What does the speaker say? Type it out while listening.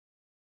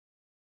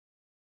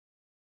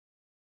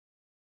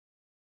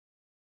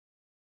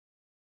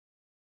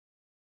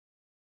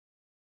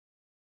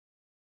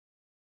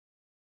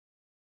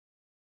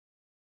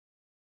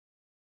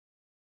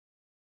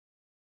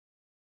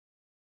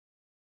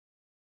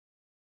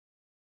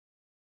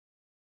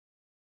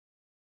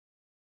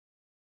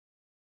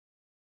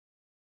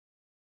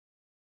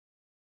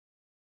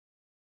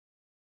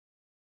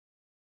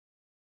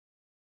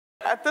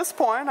At this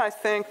point, I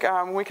think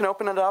we can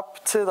open it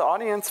up to the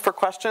audience for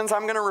questions.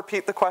 I'm going to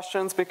repeat the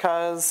questions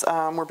because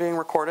we're being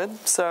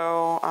recorded,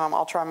 so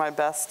I'll try my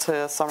best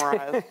to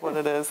summarize what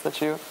it is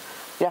that you...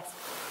 Yes?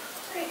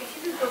 Great.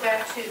 If you could go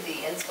back to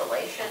the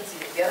installations,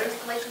 the other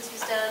installations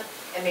he's done,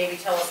 and maybe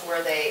tell us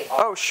where they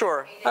are. Oh,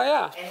 sure. Oh,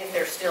 yeah. And if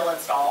they're still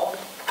installed.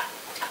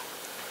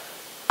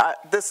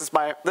 This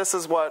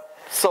is what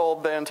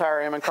sold the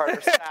entire Amon Carter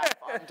staff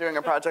on doing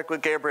a project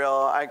with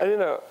Gabriel.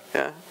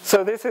 Yeah.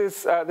 So this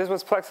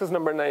was Plexus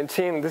number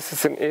 19. This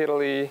is in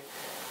Italy.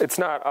 It's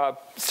not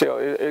up still.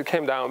 It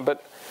came down.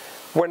 But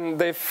when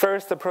they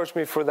first approached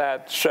me for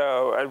that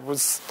show, I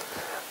was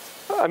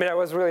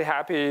really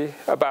happy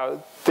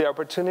about the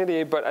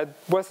opportunity, but I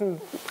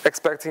wasn't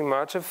expecting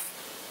much of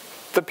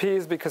the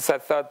piece because I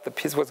thought the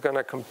piece was going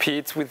to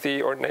compete with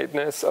the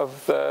ornateness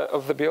of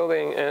the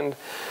building, and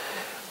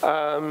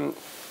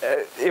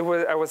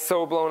I was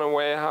so blown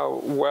away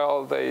how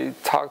well they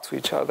talked to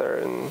each other,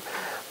 and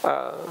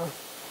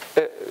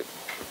it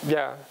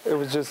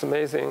was just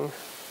amazing.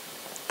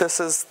 This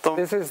is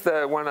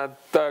the one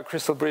at the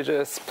Crystal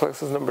Bridges,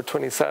 Plexus number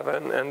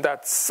 27, and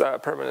that's a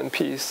permanent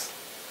piece.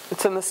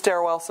 It's in the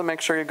stairwell, so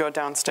make sure you go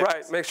downstairs.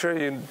 Right, make sure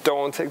you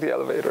don't take the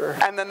elevator.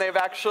 And then they've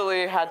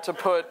actually had to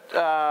put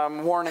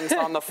warnings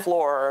on the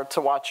floor to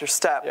watch your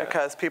step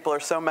because people are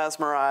so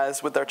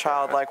mesmerized with their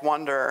childlike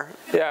wonder.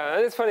 Yeah,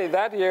 and it's funny,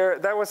 that year,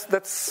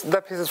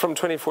 that piece is from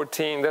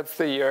 2014. That's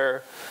the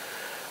year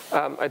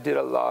I did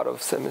a lot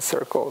of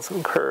semicircles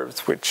and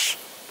curves, which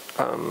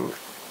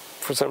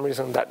for some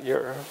reason that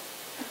year...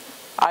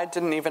 I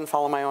didn't even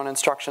follow my own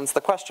instructions.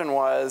 The question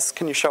was,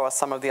 can you show us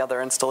some of the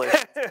other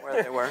installations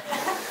where they were?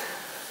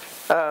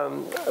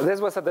 This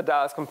was at the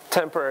Dallas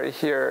Contemporary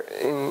here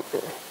in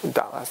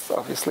Dallas,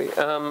 obviously.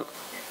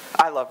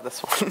 I love this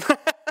one.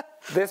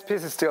 This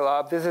piece is still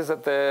up. This is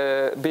at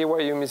the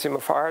BYU Museum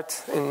of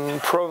Art in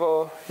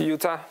Provo,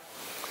 Utah.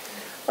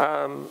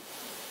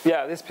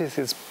 This piece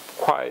is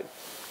quite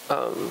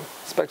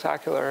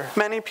spectacular.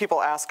 Many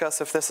people ask us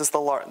if this is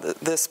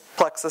this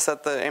Plexus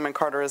at the Amon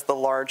Carter is the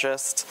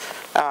largest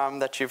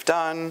that you've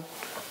done.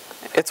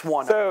 It's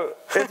one of.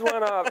 It's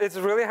one of. It's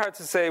really hard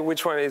to say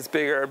which one is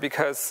bigger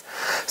because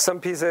some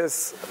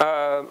pieces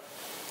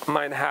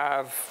might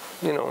have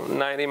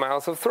 90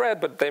 miles of thread,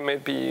 but they may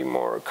be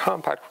more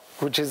compact,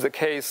 which is the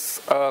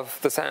case of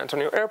the San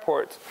Antonio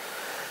Airport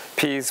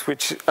piece,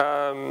 which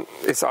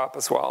is up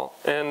as well.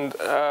 And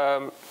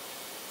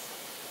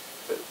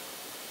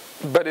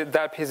but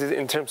that piece, is,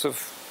 in terms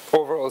of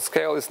overall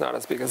scale, is not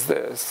as big as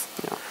this.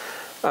 Yeah.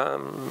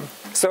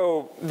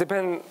 So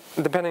depending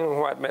on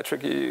what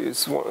metric you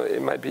use, it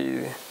might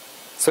be.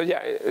 So yeah,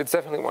 it's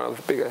definitely one of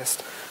the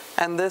biggest.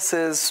 And this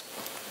is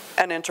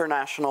an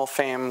international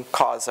fame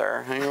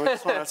causer. And we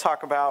just want to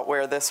talk about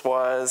where this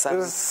was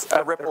and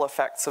the ripple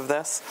effects of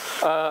this.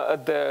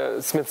 At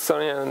the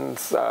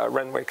Smithsonian's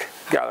Renwick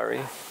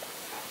Gallery.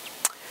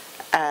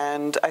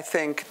 And I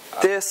think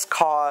this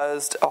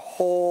caused a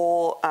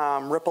whole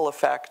ripple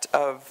effect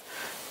of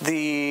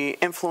the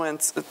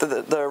influence,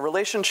 the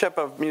relationship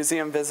of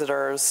museum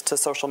visitors to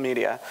social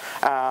media.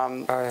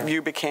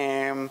 You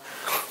became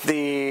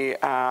the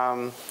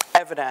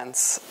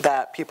evidence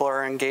that people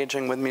are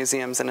engaging with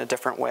museums in a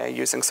different way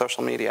using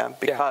social media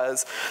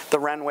because the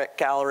Renwick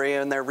Gallery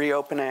and their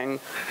reopening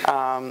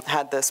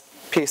had this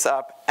piece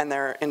up and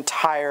their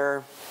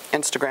entire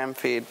Instagram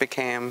feed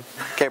became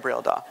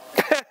Gabriel Dawe.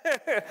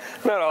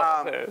 Not all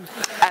of it.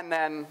 And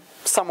then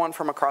someone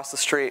from across the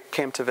street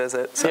came to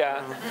visit. So.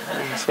 Yeah,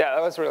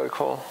 that was really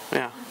cool.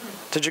 Yeah.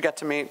 Did you get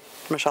to meet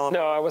Michelle?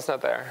 No, I was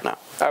not there. No.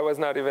 I was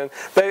not even.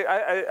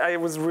 I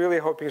was really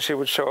hoping she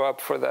would show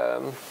up for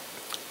the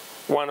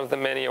one of the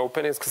many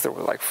openings because there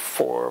were like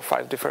 4 or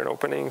 5 different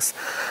openings.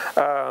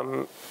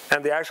 And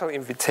the actual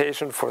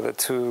invitation for the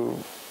 2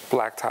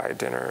 black tie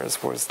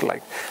dinners was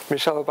like,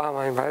 Michelle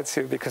Obama invites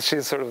you because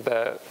she's sort of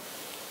the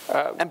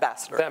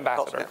ambassador. The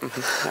ambassador.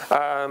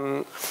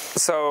 Mm-hmm.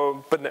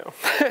 But no.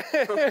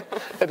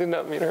 I did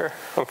not meet her,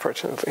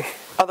 unfortunately.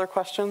 Other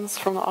questions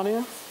from the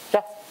audience?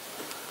 Yes.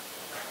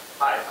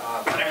 Hi,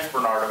 my name is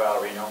Bernardo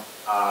Ballerino.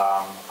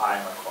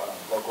 I'm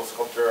a local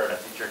sculptor and a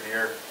teacher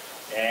here.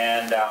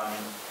 And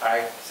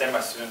I send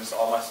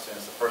all my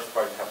students, the first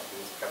part you have to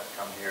do is you have to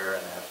come here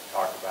and they have to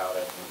talk about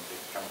it, and they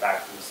come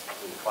back to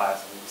the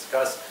class and we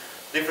discuss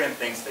different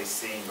things they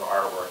see in your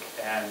artwork.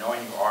 And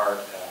knowing your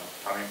art,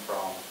 coming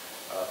from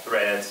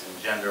threads and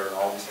gender and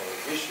all these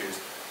other issues,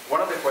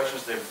 one of the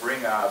questions they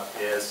bring up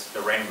is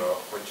the rainbow,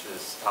 which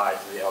is tied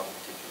to the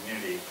LGBT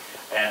community.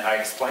 And I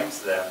explained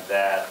to them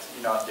that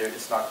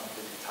it's not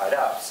completely tied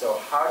up. So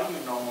how do you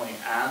normally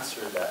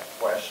answer that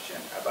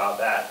question about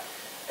that?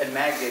 And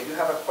Maggie, I do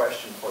have a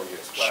question for you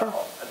as well. Sure.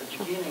 At the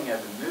beginning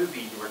of the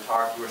movie, you were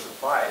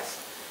surprised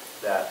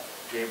that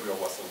Gabriel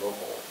was a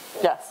local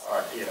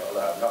art,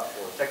 not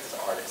for Texas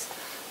artist.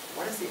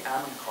 What is the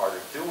Amon Carter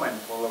doing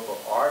for local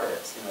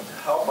artists, to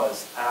help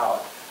us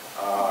out,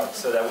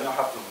 so that we don't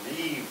have to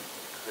leave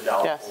the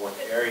Dawe-Part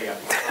area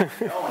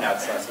known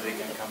outside so they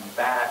can come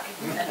back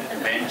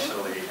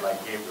eventually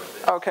like Gabriel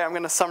did. Okay, I'm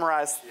going to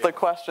summarize the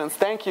questions.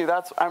 Thank you.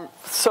 I'm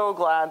so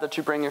glad that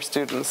you bring your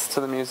students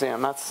to the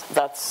museum.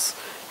 That's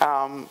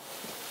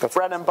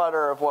bread and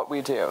butter of what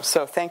we do.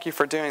 So thank you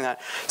for doing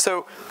that.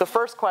 So the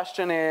first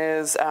question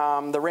is,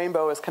 the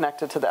rainbow is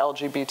connected to the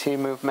LGBT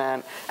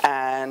movement,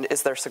 and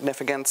is there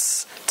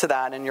significance to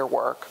that in your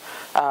work?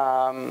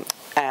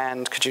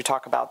 And could you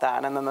talk about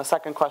that? And then the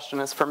second question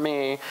is for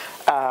me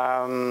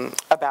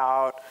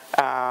about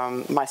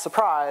my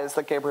surprise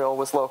that Gabriel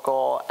was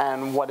local,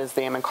 and what is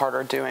the Amon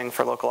Carter doing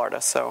for local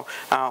artists? So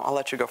I'll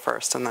let you go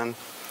first, and then...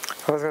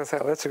 I was going to say,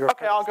 I'll let you go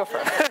Okay, first. I'll go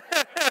first.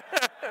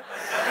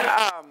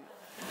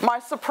 My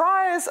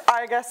surprise,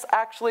 I guess,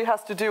 actually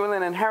has to do with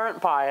an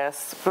inherent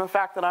bias, the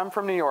fact that I'm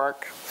from New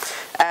York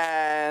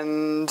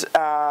and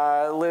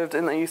lived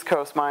in the East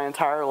Coast my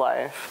entire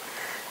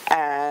life,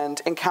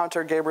 and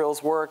encountered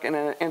Gabriel's work in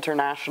an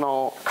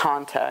international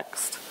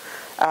context.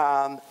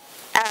 And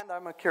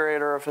I'm a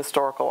curator of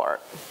historical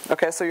art.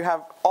 Okay, so you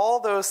have all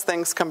those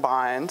things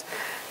combined,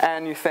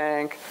 and you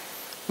think,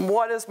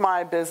 what is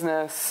my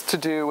business to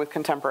do with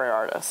contemporary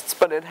artists?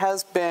 But it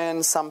has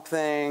been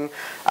something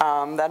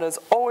that has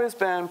always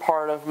been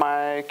part of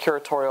my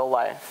curatorial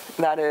life.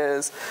 That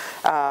is,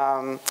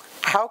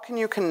 how can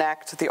you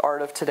connect the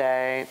art of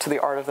today to the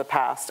art of the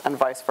past, and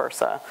vice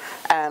versa?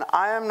 And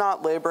I am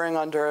not laboring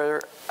under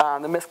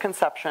the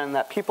misconception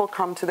that people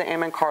come to the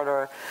Amon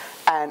Carter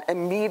and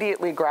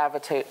immediately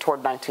gravitate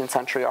toward 19th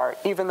century art,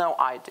 even though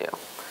I do.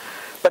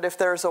 But if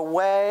there's a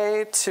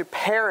way to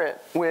pair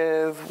it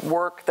with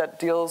work that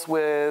deals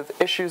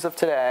with issues of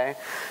today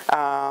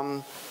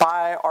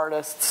by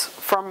artists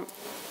from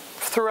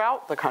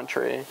throughout the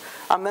country,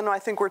 then I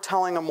think we're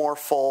telling a more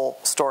full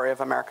story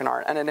of American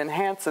art, and it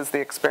enhances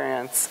the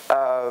experience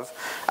of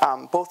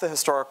both the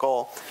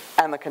historical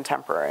and the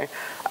contemporary.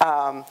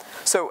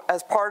 So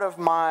as part of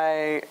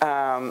my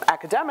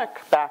academic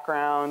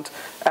background,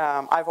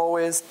 I've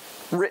always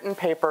written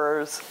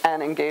papers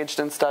and engaged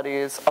in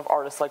studies of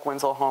artists like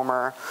Winslow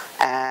Homer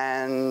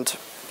and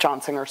John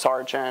Singer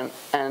Sargent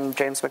and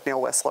James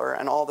McNeill Whistler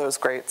and all those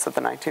greats of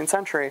the 19th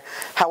century.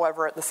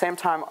 However, at the same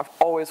time, I've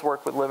always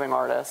worked with living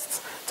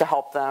artists to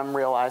help them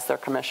realize their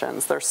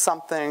commissions. There's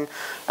something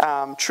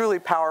truly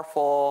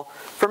powerful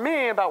for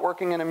me about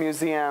working in a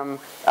museum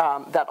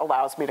that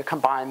allows me to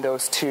combine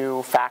those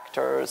two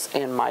factors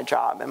in my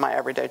job, in my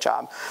everyday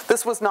job.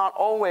 This was not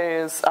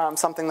always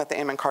something that the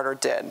Amon Carter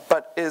did,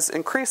 but is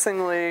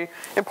increasingly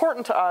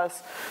important to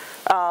us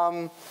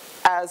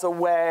as a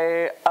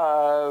way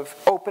of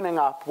opening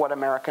up what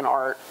American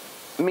art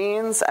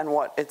means and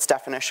what its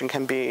definition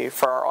can be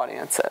for our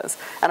audiences.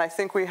 And I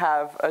think we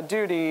have a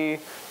duty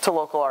to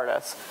local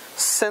artists.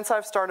 Since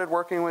I've started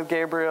working with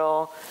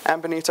Gabriel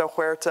and Benito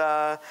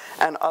Huerta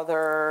and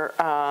other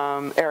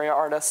area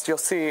artists, you'll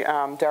see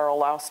Daryl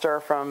Lauster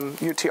from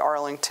UT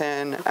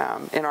Arlington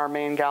in our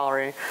main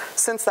gallery.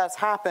 Since that's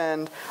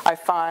happened, I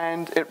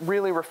find it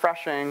really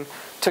refreshing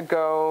to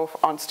go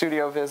on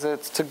studio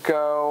visits, to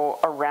go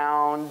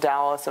around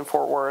Dallas and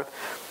Fort Worth,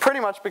 pretty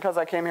much because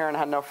I came here and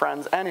had no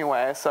friends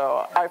anyway.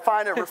 So I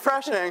find it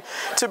refreshing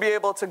to be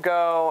able to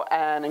go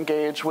and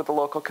engage with the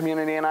local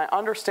community. And I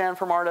understand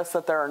from artists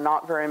that there are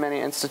not very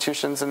many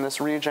institutions in this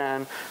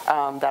region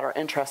that are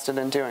interested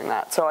in doing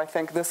that. So I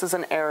think this is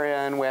an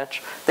area in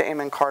which the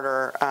Amon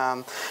Carter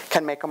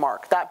can make a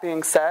mark. That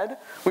being said,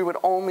 we would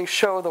only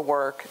show the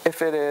work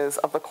if it is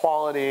of the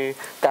quality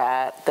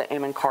that the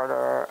Amon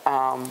Carter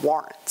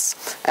warrants.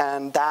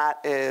 And that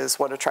is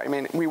what I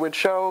mean, we would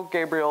show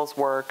Gabriel's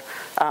work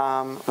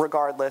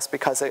regardless,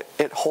 because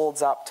it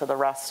holds up to the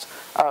rest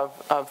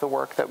of the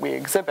work that we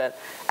exhibit.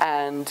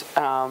 And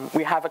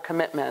we have a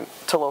commitment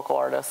to local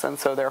artists, and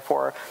so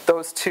therefore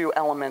those two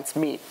elements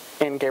meet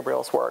in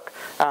Gabriel's work.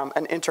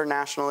 An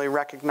internationally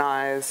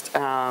recognized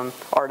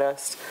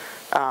artist,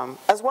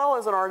 as well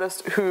as an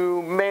artist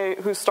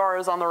whose star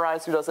is on the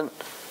rise, who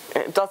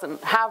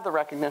doesn't have the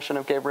recognition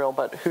of Gabriel,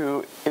 but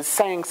who is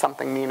saying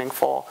something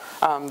meaningful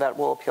that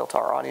will appeal to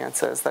our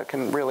audiences, that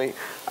can really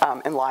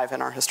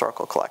enliven our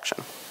historical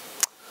collection.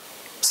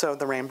 So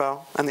the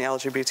rainbow and the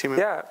LGBT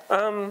movement.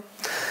 Yeah.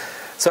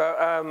 So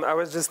I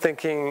was just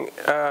thinking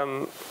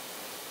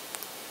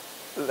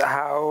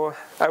how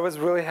I was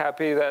really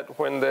happy that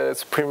when the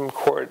Supreme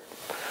Court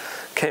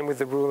came with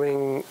the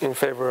ruling in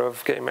favor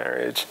of gay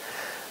marriage,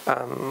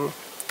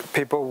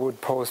 people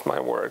would post my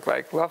work,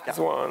 like, love has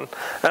won.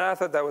 And I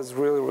thought that was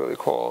really, really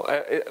cool.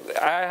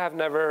 I have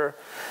never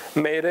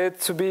made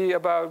it to be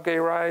about gay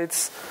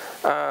rights,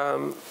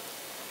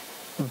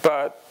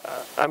 but,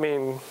 I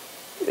mean,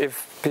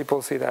 if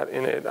people see that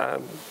in it,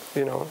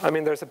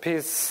 there's a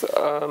piece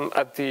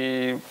at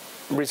the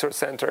Resource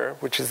Center,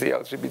 which is the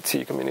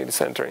LGBT community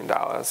center in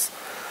Dallas,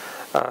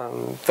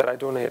 that I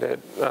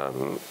donated,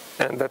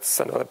 and that's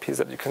another piece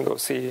that you can go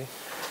see.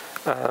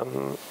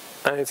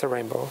 And it's a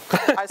rainbow.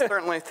 I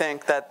certainly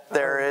think that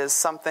there is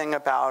something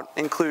about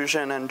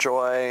inclusion and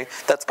joy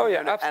that's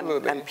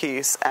and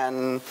peace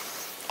and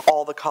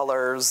all the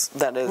colors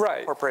that is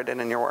incorporated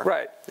in your work.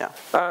 Right. Yeah.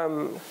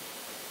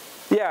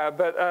 Yeah,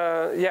 but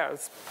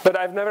yes, but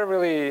I've never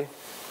really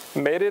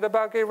made it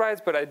about gay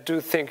rights, but I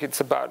do think it's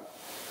about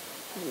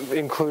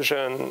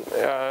inclusion.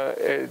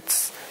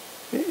 It's,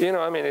 you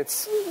know, I mean,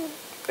 it's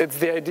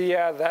the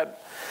idea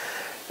that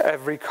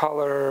every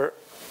color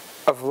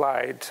of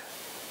light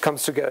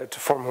comes together to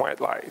form white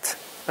light.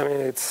 I mean,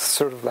 it's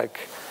sort of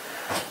like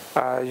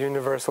a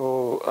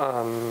universal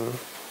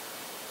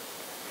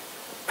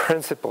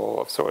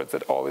principle of sorts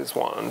that all is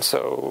one.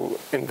 So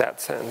in that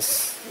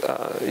sense,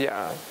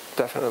 yeah,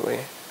 definitely.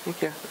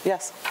 Thank you.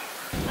 Yes?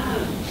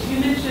 You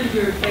mentioned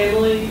your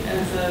family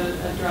as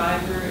a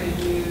driver in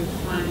you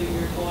finding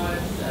your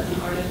voice as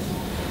an artist.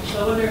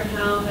 So I wonder,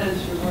 how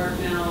has your work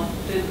now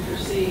been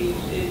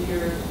perceived in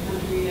your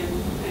country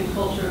and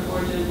culture of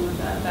origin, with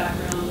that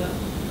background of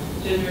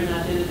gender and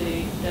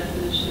identity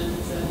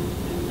definitions and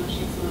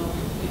machismo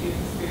that you've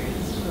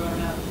experienced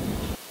growing up?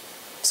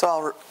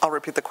 So I'll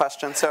repeat the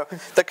question. So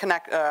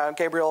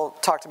Gabriel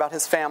talked about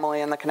his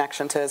family and the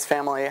connection to his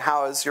family.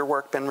 How has your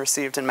work been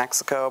received in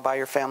Mexico by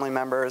your family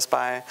members,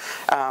 by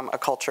a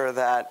culture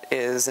that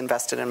is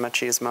invested in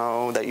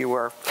machismo that you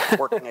were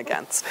working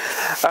against?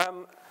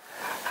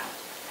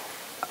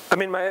 I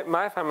mean,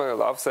 my family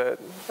loves it.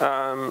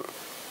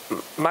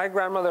 My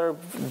grandmother,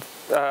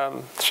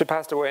 she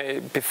passed away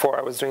before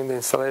I was doing the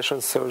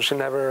installations, so she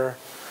never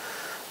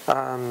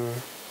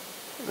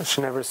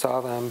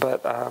saw them,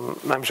 but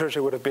I'm sure she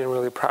would have been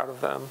really proud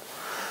of them.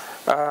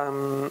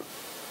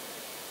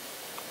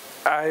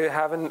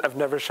 I've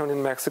never shown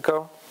in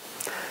Mexico,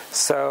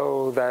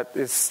 so that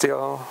is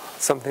still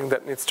something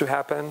that needs to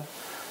happen.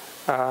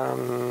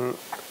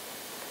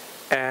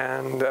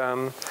 And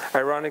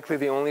ironically,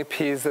 the only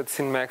piece that's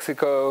in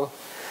Mexico,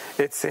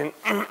 it's in,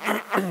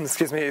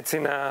 excuse me, it's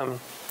in a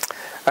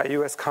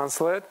U.S.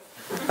 consulate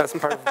as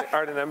part of the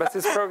Art and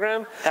Embassies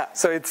program. Yeah.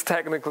 So it's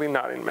technically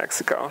not in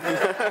Mexico.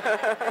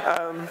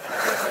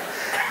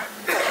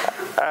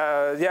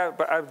 Yeah,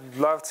 but I'd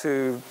love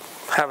to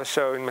have a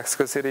show in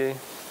Mexico City.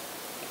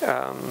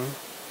 Yeah.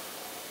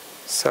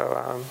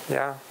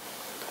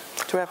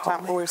 Do we have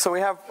time? So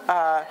we have,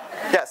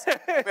 yes, we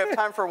have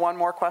time for one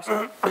more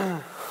question.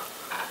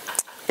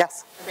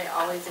 Yes? Are they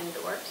always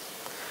indoors?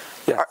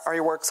 Yes. Are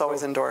your works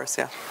always indoors?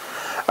 Yeah.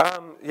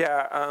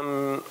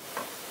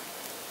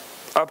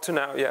 Up to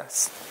now,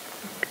 yes.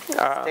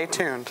 Stay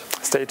tuned.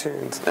 Stay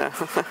tuned. Do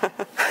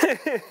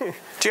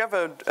you have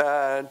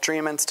a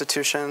dream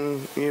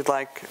institution you'd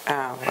like?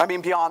 I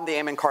mean, beyond the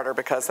Amon Carter,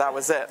 because that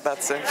was it.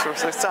 That's it.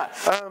 It's done.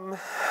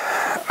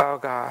 Oh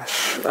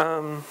gosh.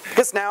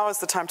 Because now is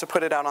the time to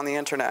put it out on the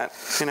internet,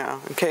 you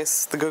know, in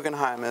case the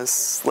Guggenheim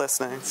is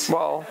listening.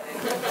 Well,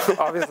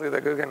 obviously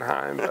the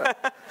Guggenheim,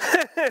 but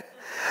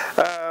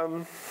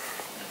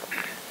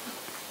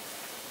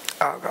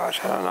oh gosh,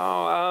 I don't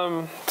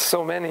know.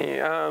 So many.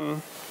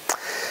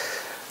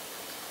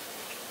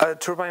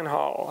 Turbine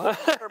Hall.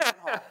 Turbine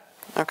Hall.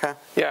 Okay.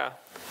 Yeah.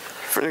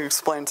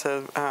 Explain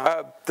to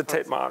the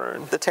Tate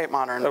Modern. The Tate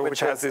Modern, which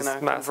has is this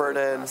in a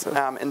converted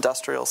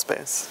industrial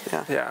space.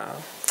 Yeah. Yeah.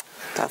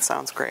 That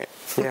sounds great.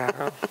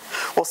 Yeah.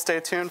 Well, stay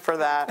tuned for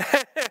that.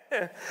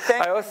 Anyway.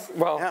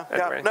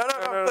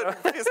 No.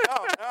 Please, no,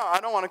 I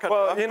don't want to cut you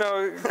off. Well, you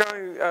know,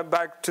 going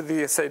back to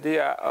this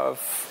idea of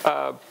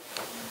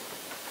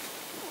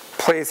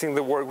placing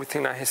the work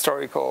within a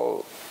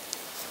historical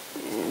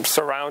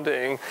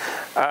surrounding,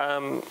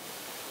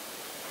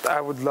 I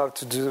would love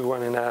to do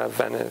one in a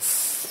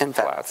Venice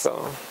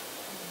Palazzo.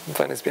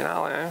 Venice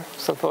Biennale,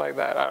 something like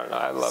that. I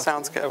don't know.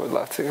 Sounds good. I would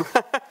love to.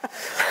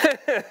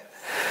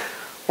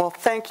 Well,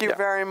 thank you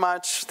very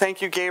much.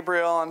 Thank you,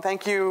 Gabriel, and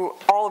thank you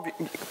all of you.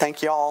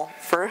 Thank y'all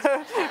for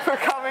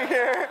coming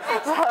here.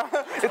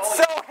 It's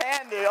so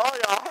handy, all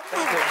y'all.